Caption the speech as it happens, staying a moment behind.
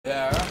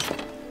There.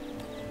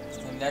 So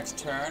the next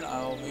turn,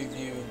 I'll move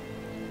you.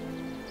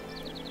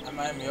 I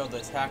might be able to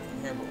attack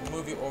from here, but we'll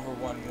move you over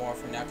one more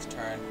for next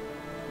turn.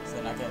 So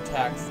then I can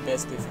attack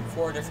basically from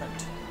 4 different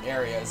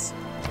areas.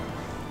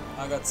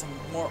 I got some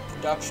more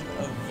production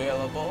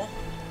available.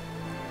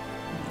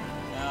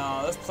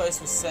 Now, this place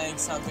was saying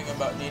something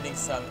about needing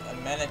some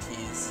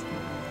amenities.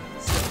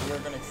 So we're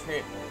going to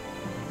create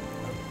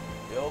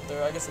a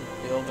builder. I guess a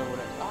builder would.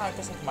 I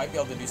guess I might be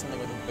able to do something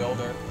with a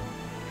builder.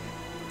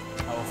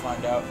 I will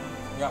find out.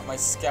 We got my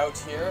scout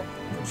here.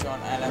 Put you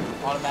on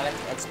automatic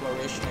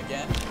exploration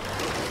again.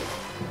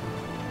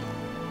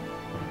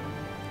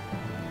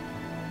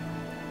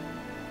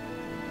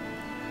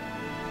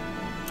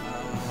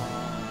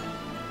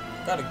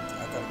 I got a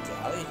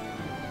galley.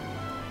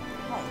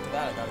 Oh, look at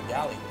that! I got a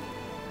galley.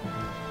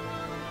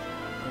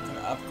 We can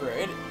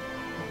upgrade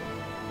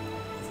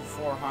for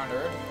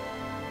 400.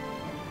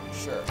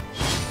 Sure,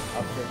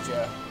 upgrade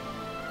you.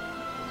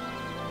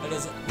 That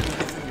doesn't do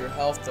anything to your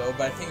health though,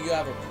 but I think you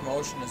have a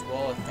promotion as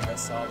well. I think I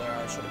saw there.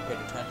 I should have paid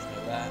attention to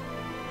that.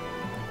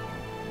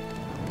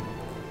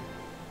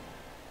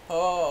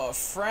 Oh,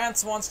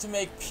 France wants to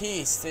make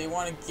peace. They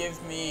want to give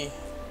me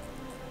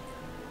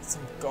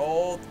some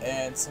gold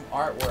and some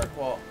artwork.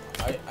 Well,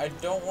 I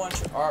don't want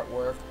your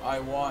artwork.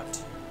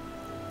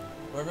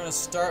 We're going to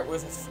start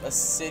with a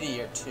city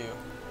or two.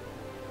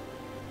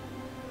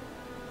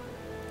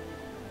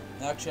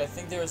 Actually, I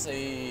think there's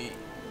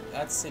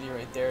that city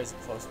right there is a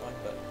close one,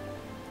 but...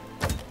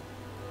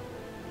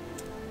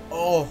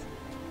 Oh!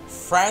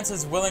 France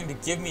is willing to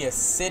give me a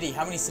city.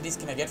 How many cities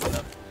can I get from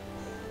them?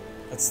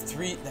 That's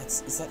 3...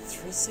 Is that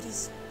 3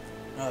 cities?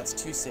 No, that's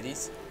 2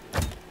 cities.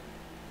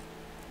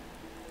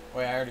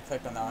 Wait, I already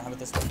clicked on that one. How about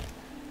this one?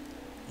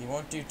 You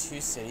won't do 2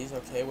 cities.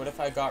 Okay, what if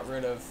I got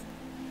rid of...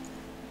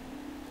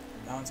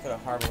 That one's got a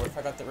harbor. What if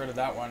I got rid of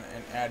that one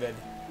and added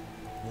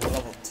a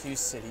level 2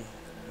 city?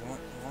 You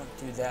won't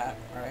do that.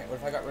 Alright, what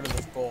if I got rid of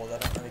this gold? I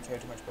don't really care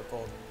too much about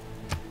gold.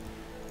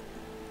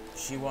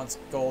 She wants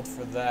gold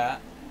for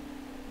that.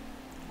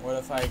 What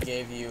if I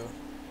gave you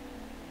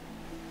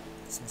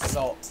some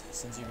salt,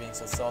 since you're being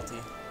so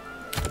salty?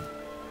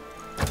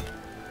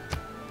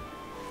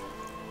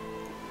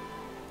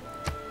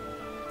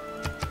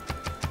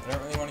 I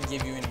don't really want to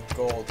give you any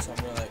gold, so I'm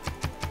gonna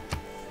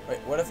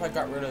wait, what if I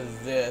got rid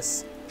of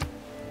this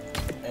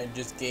and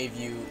just gave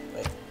you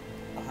like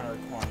 100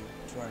 coin,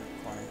 200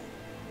 coin?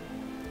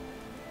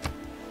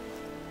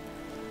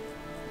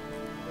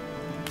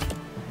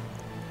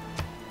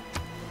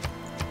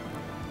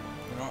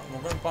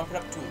 We're going to bump it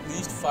up to at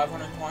least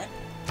 500 coin.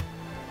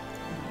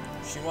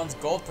 She wants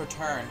gold per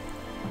turn.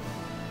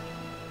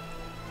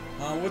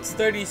 What's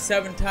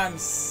 37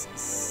 times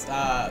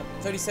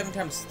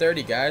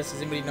 30, guys?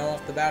 Does anybody know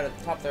off the bat at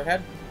the top of their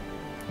head?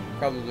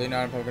 Probably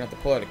not. I'm probably going to have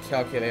to pull out a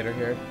calculator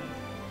here.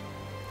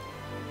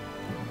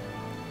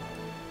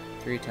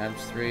 3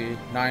 times 3,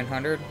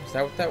 900. Is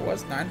that what that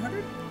was?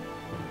 900?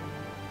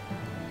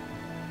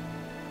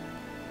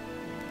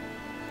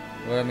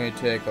 Let me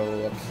take a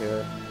look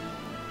here.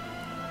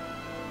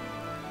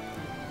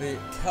 The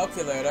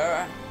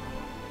calculator.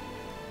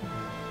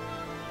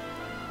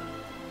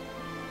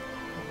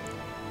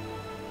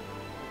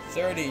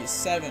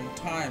 $37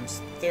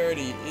 times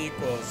 30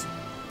 equals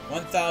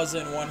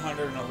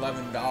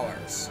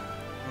 $1,111.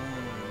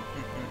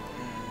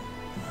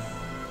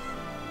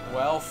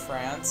 Well,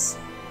 France.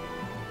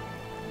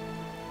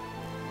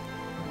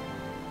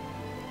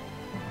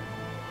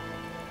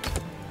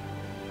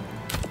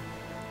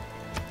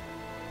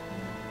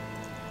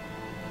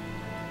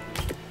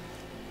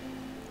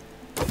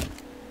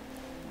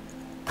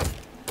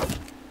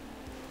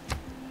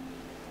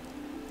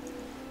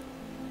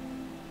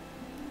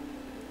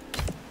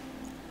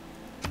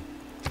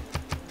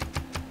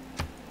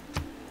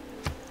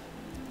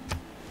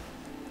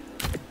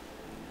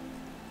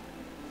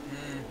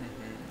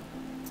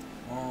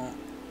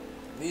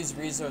 These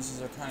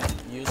resources are kind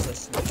of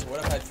useless to me, so what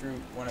if I threw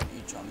one of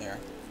each on there?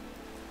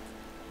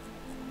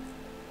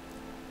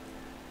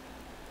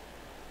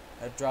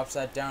 That drops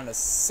that down to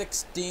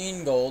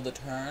 16 gold a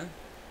turn.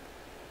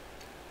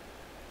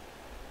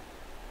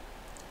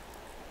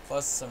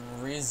 Plus some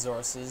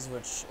resources,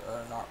 which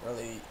are not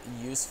really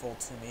useful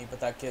to me, but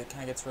that kind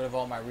of gets rid of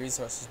all my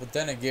resources. But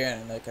then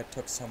again, like, I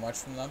took so much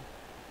from them.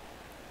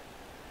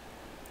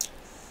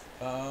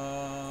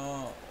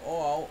 Oh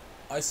well.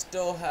 I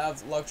still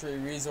have luxury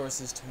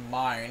resources to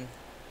mine,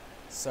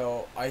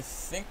 so I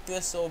think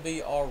this will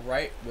be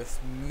alright with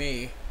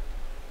me.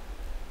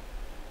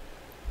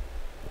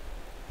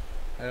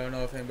 I don't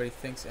know if anybody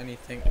thinks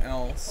anything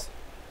else.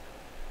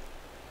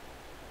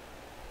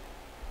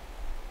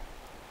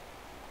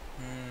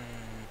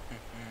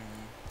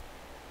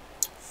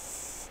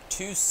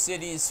 2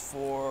 cities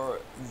for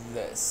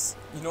this.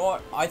 You know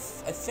what? I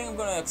think I'm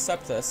going to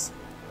accept this.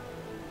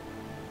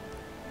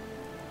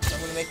 I'm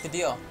going to make the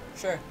deal.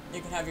 Sure,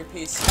 you can have your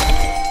piece.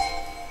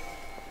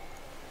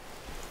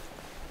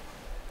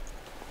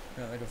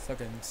 Got like a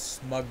fucking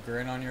smug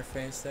grin on your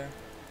face there.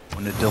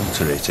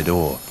 Unadulterated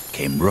ore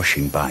came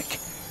rushing back.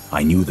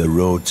 I knew the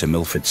road to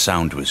Milford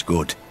Sound was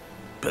good.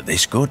 but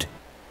this good.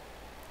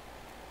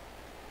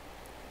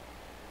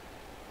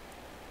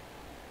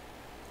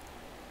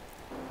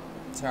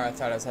 Sorry, I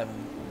thought I was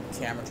having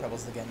camera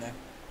troubles again there.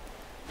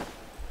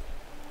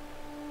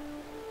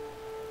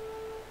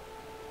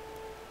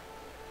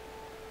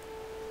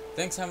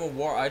 Thinks I'm a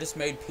war. I just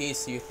made peace,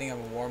 so you think I'm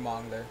a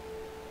warmonger.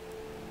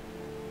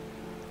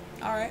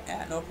 Alright,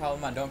 yeah, no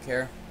problem. I don't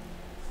care.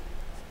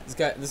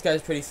 This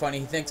guy's pretty funny.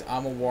 He thinks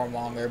I'm a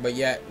warmonger, but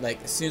yet,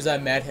 like, as soon as I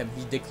met him,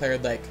 he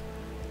declared, like,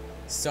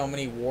 so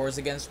many wars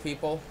against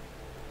people.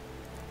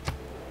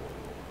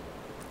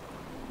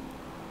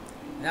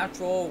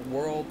 Natural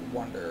world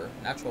wonder.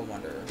 Natural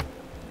wonder.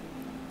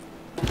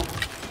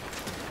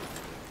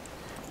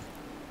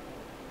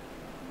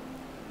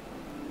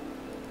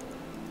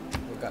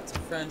 We got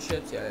some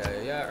friendships.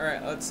 Yeah. All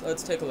right,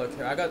 let's take a look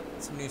here. I got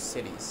some new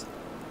cities.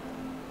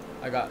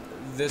 I got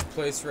this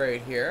place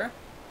right here.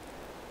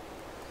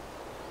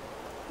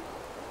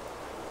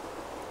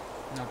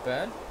 Not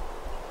bad.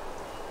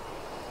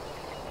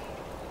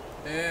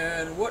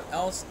 And what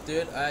else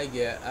did I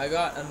get? I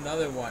got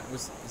another one.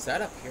 Is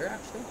that up here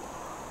actually?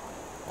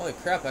 Holy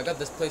crap, I got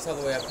this place all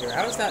the way up here.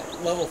 How is that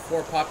level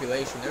 4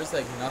 population? There's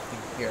like nothing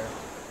here.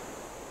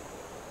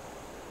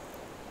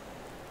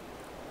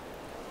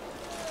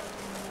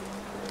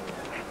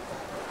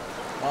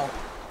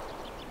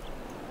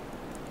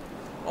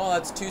 Well,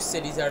 that's 2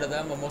 cities out of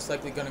them. I'm most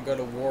likely gonna go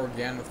to war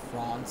again with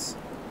France.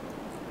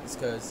 Just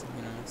cause,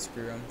 you know,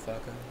 screw them,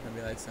 fuck them,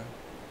 nobody likes them.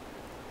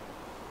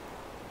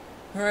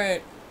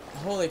 Alright.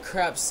 Holy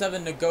crap,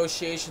 7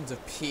 negotiations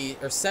of peace,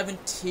 or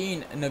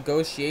 17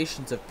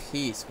 negotiations of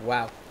peace.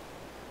 Wow.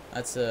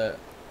 That's a...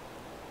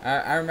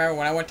 I remember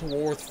when I went to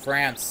war with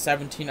France,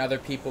 17 other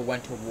people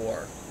went to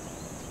war.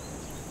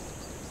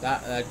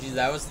 Geez,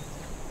 that was...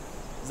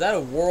 Is that a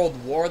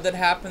world war that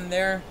happened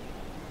there?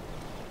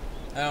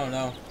 I don't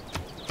know.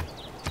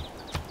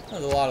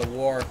 That was a lot of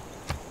war.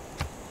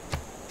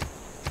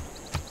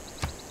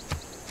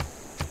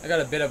 I got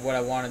a bit of what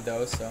I wanted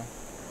though, so...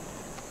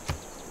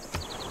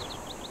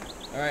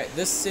 Alright,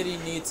 this city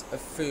needs a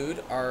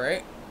food,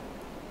 alright.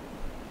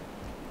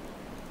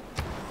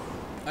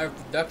 I have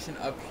production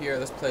up here.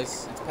 This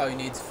place, it probably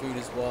needs food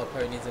as well. It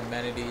probably needs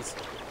amenities.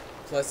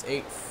 Plus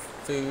 8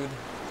 food.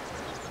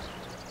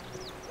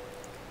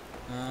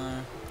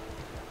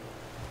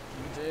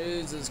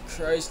 Jesus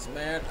Christ,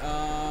 man.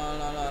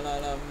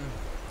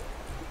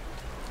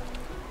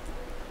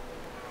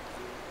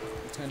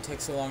 It's gonna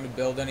take so long to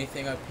build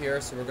anything up here,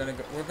 so we're gonna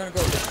go with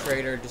the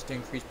trader just to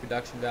increase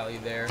production value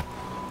there.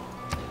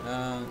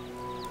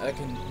 I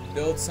can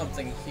build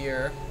something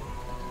here.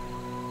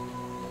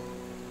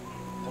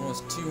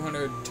 Almost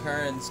 200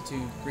 turns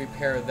to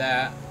repair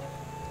that.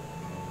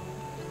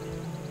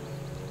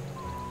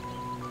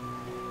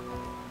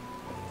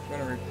 I'm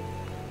gonna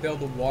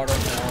build a water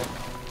mill.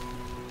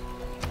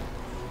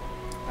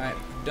 Alright,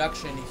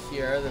 production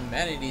here. The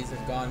amenities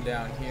have gone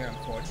down here,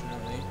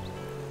 unfortunately.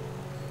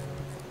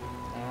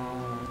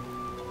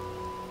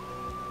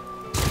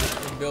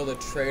 I can build a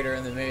trader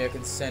and then maybe I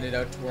can send it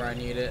out to where I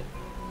need it.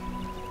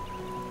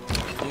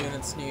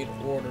 Units need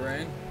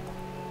ordering.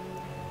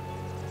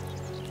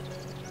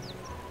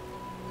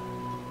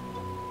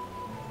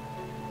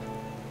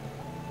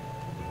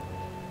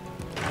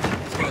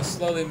 Just gonna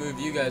slowly move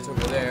you guys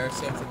over there.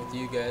 Same thing with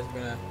you guys. I'm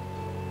gonna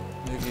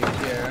move you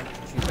here.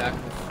 Put you back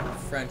in the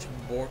French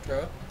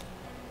border.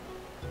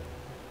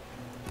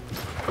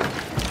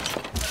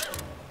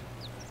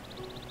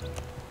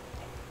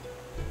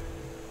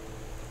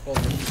 Hold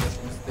the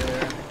positions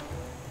there.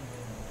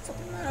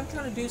 Man, I'm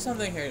trying to do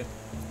something here.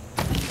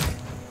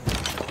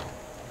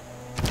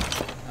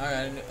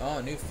 Alright, oh,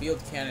 a new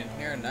field cannon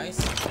here, nice.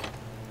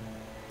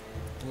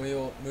 We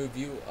will move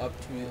you up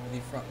to the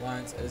front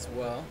lines as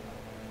well.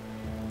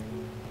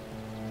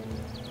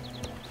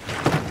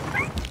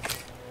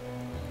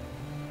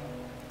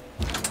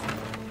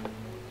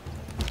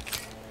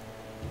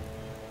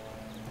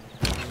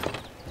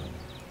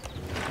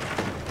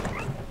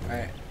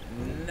 Alright,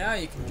 now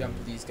you can jump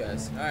to these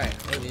guys. Alright,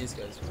 where are these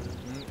guys?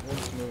 We'll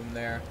just move them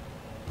there.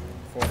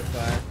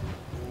 Fortify.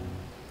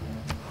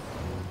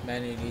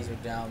 Amenities are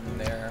down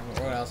there.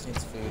 What else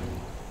needs food?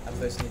 That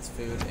place needs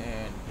food,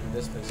 and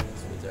this place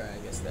needs food. Alright,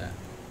 I guess that.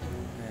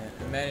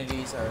 And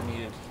amenities are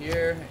needed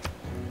here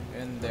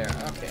and there.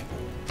 Okay.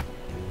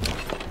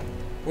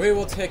 We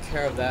will take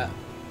care of that.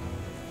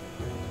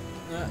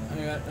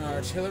 We got an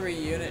artillery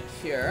unit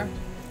here.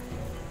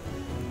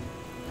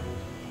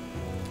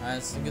 I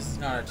guess it's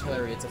not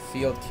artillery, it's a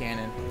field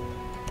cannon.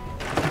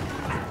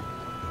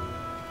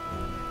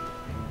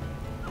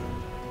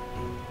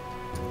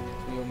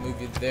 So we will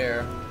move you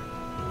there.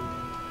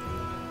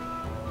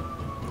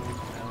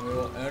 And we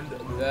will end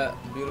that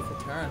beautiful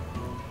turn.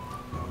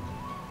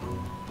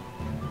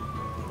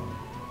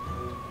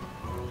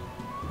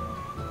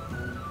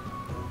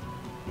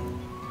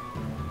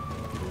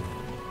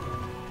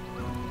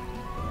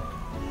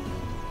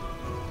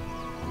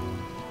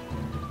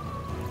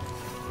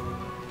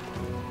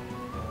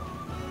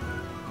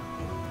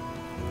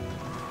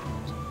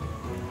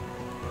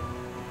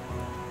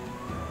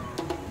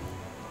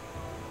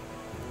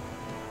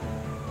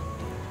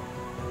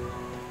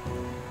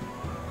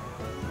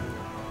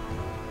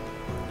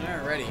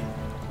 Alrighty.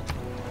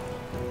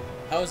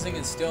 Housing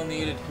is still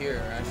needed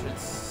here. I should.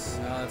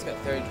 Let's get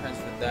 30 turns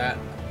for that.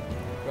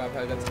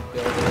 Probably got some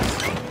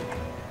builders.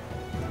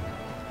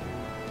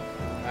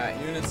 Alright,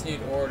 units need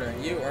order.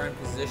 You are in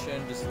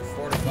position. Just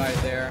fortify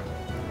there.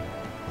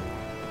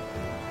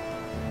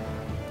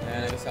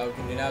 And I guess all we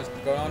can do now is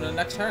go on to the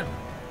next turn.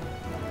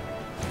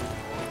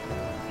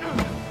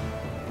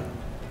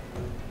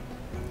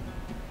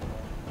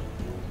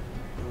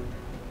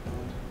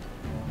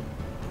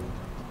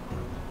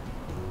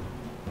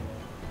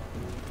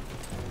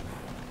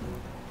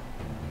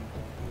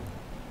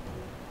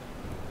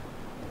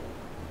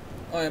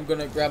 I am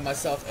gonna grab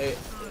myself a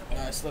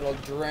nice little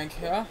drink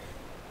here.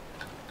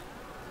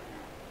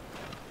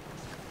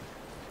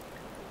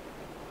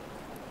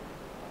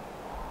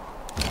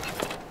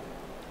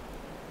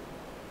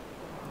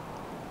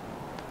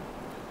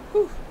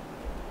 Whew.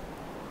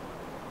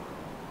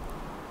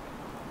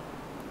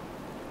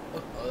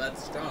 Oh,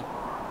 that's strong.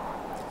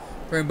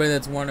 For anybody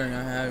that's wondering,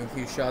 I'm having a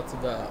few shots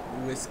of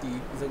whiskey.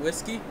 Is it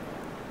whiskey?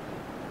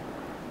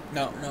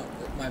 No,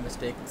 my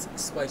mistake. It's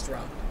spiced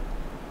wrong.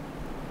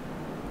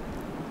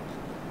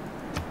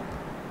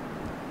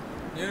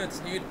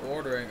 Units need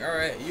ordering.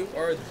 Alright, you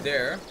are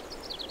there.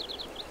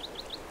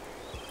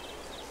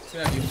 It's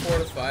gonna have you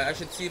fortify. I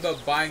should see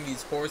about buying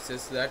these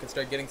horses so that I can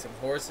start getting some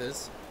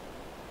horses.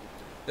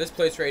 This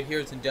place right here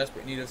is in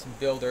desperate need of some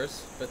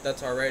builders, but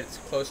that's alright. It's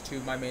close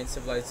to my main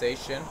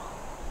civilization.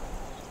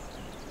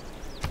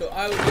 So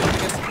I will be able to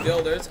get some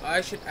builders. I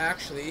should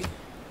actually...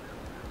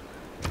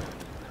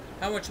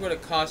 How much would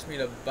it cost me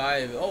to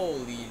buy...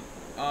 Holy...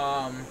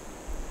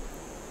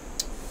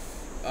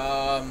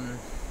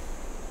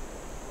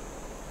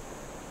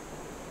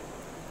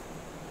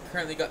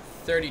 Currently got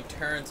 30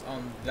 turns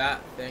on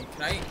that thing.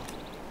 Can I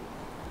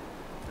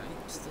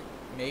just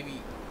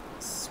maybe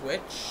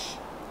switch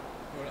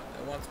what it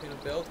wants me to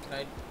build? Can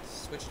I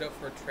switch it out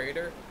for a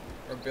trader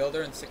or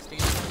builder in 16?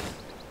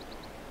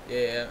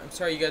 Yeah, I'm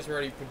sorry you guys are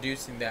already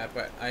producing that,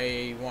 but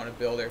I want a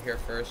builder here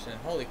first. And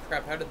holy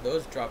crap, how did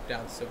those drop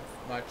down so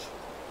much?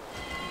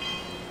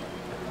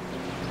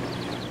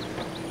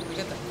 We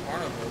got the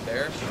carnival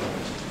there.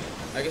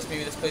 I guess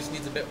maybe this place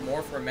needs a bit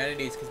more for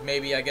amenities, because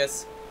maybe, I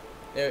guess,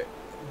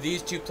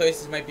 these two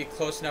places might be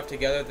close enough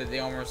together that they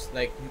almost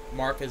like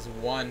mark as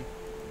one.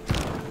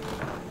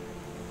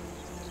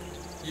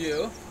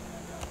 You,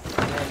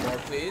 one more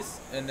please,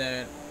 and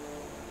then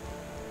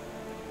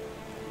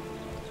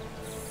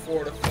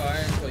fortify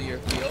until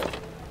you're healed.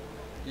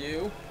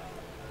 You,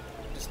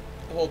 just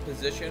hold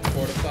position,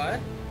 fortify.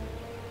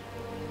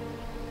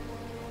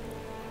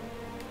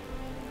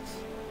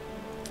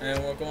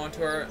 And we'll go on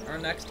to our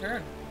next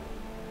turn.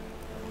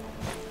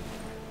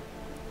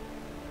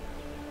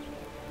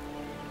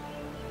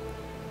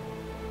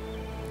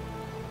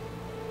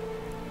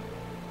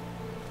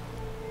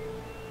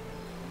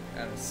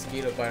 Got a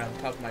mosquito bite on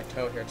top of my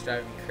toe here. It's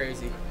driving me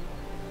crazy.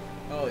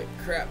 Holy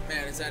crap,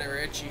 man, is that ever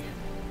itchy?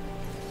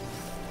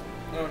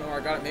 I don't know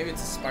where I got it. Maybe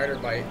it's a spider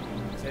bite,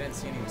 because I didn't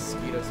see any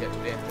mosquitoes yet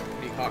today. They're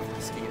pretty hot for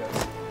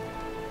mosquitoes.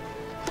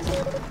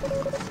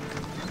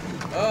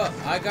 Oh,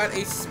 I got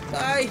a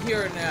spy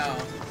here now.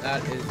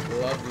 That is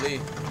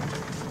lovely.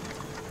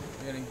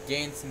 I'm gonna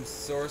gain some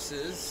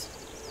sources,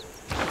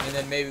 and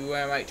then maybe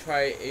I might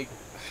try a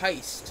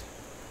heist.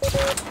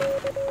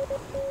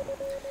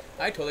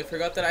 I totally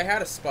forgot that I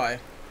had a spy,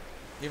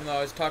 even though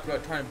I was talking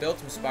about trying to build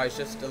some spies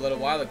just a little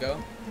while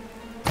ago.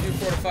 You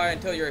fortify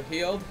until you're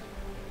healed.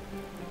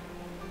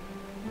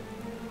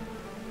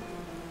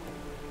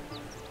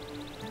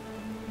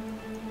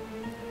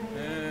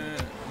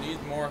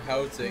 Needs more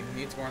housing.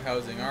 Needs more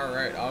housing.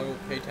 Alright, I'll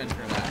pay attention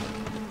to that.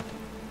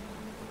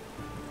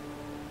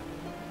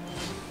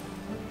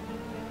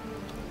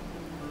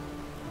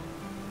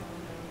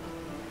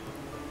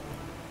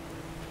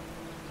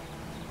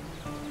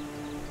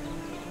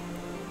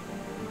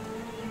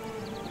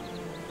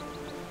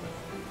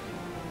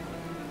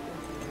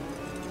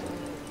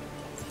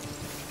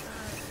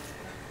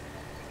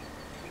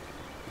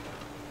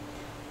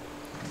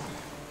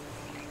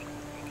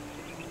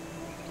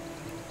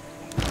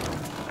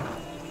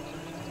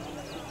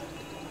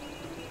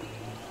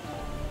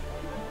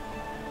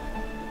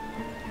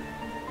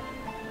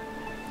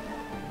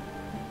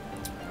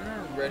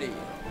 Ready.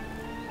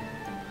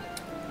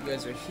 You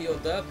guys are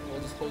healed up. We'll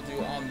just hold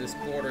you on this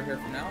border here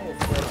for now. We'll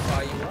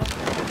fortify you up.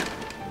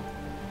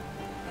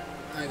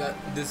 I got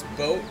this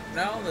boat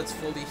now that's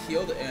fully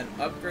healed and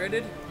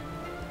upgraded.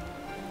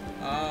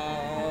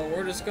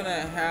 We're just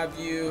gonna have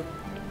you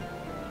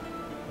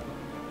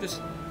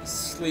just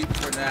sleep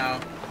for now.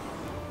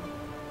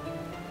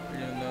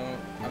 Even though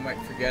I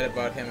might forget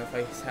about him if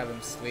I have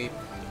him sleep.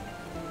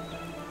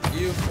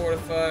 You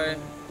fortify,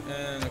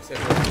 and looks like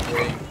we're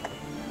waiting.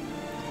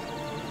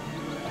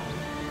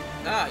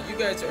 Ah, you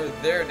guys are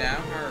there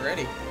now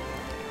already.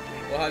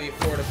 We'll have you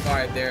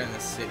fortified there in the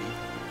city.